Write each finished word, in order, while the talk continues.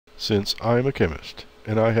since I am a chemist,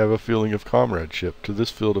 and I have a feeling of comradeship to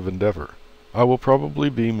this field of endeavor. I will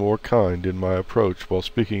probably be more kind in my approach while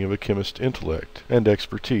speaking of a chemist's intellect and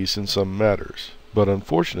expertise in some matters, but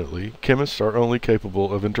unfortunately, chemists are only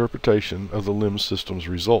capable of interpretation of the LIMS system's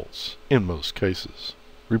results, in most cases.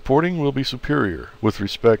 Reporting will be superior with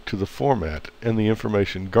respect to the format and the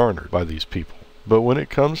information garnered by these people, but when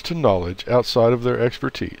it comes to knowledge outside of their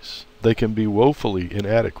expertise, they can be woefully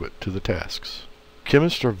inadequate to the tasks.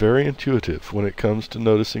 Chemists are very intuitive when it comes to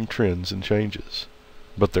noticing trends and changes,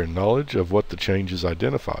 but their knowledge of what the changes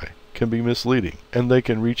identify can be misleading, and they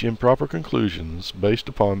can reach improper conclusions based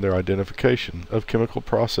upon their identification of chemical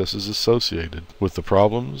processes associated with the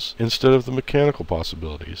problems instead of the mechanical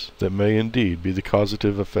possibilities that may indeed be the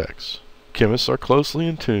causative effects. Chemists are closely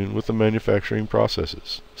in tune with the manufacturing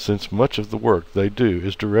processes, since much of the work they do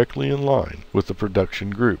is directly in line with the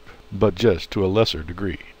production group, but just to a lesser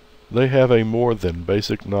degree. They have a more than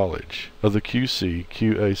basic knowledge of the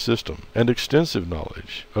QC/QA system and extensive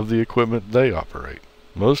knowledge of the equipment they operate.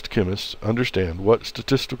 Most chemists understand what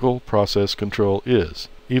statistical process control is,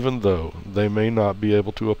 even though they may not be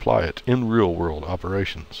able to apply it in real-world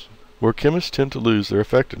operations. Where chemists tend to lose their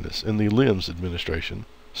effectiveness in the LIMS administration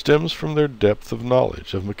stems from their depth of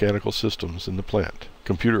knowledge of mechanical systems in the plant,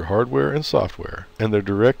 computer hardware and software, and their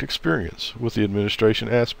direct experience with the administration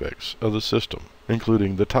aspects of the system,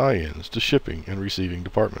 including the tie-ins to shipping and receiving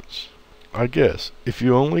departments. I guess if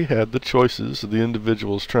you only had the choices of the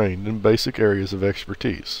individuals trained in basic areas of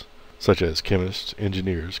expertise, such as chemists,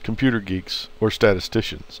 engineers, computer geeks, or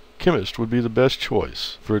statisticians, chemist would be the best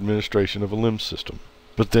choice for administration of a LIMS system.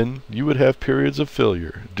 But then you would have periods of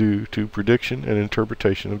failure due to prediction and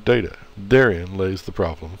interpretation of data. Therein lays the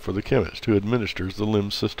problem for the chemist who administers the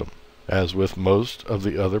LIMS system. As with most of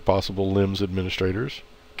the other possible LIMS administrators,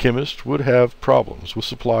 chemists would have problems with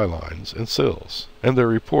supply lines and cells, and their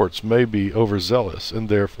reports may be overzealous and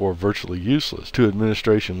therefore virtually useless to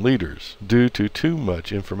administration leaders due to too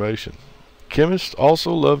much information. Chemists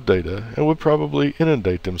also love data and would probably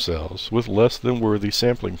inundate themselves with less than worthy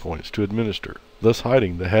sampling points to administer, thus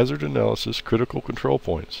hiding the hazard analysis critical control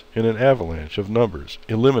points in an avalanche of numbers,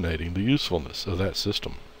 eliminating the usefulness of that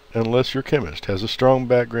system. Unless your chemist has a strong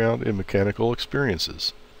background in mechanical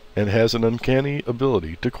experiences and has an uncanny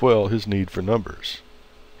ability to quell his need for numbers,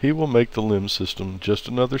 he will make the LIMS system just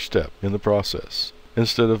another step in the process,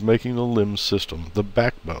 instead of making the LIMS system the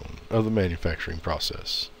backbone of the manufacturing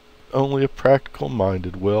process. Only a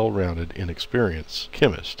practical-minded, well-rounded, inexperienced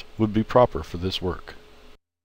chemist would be proper for this work.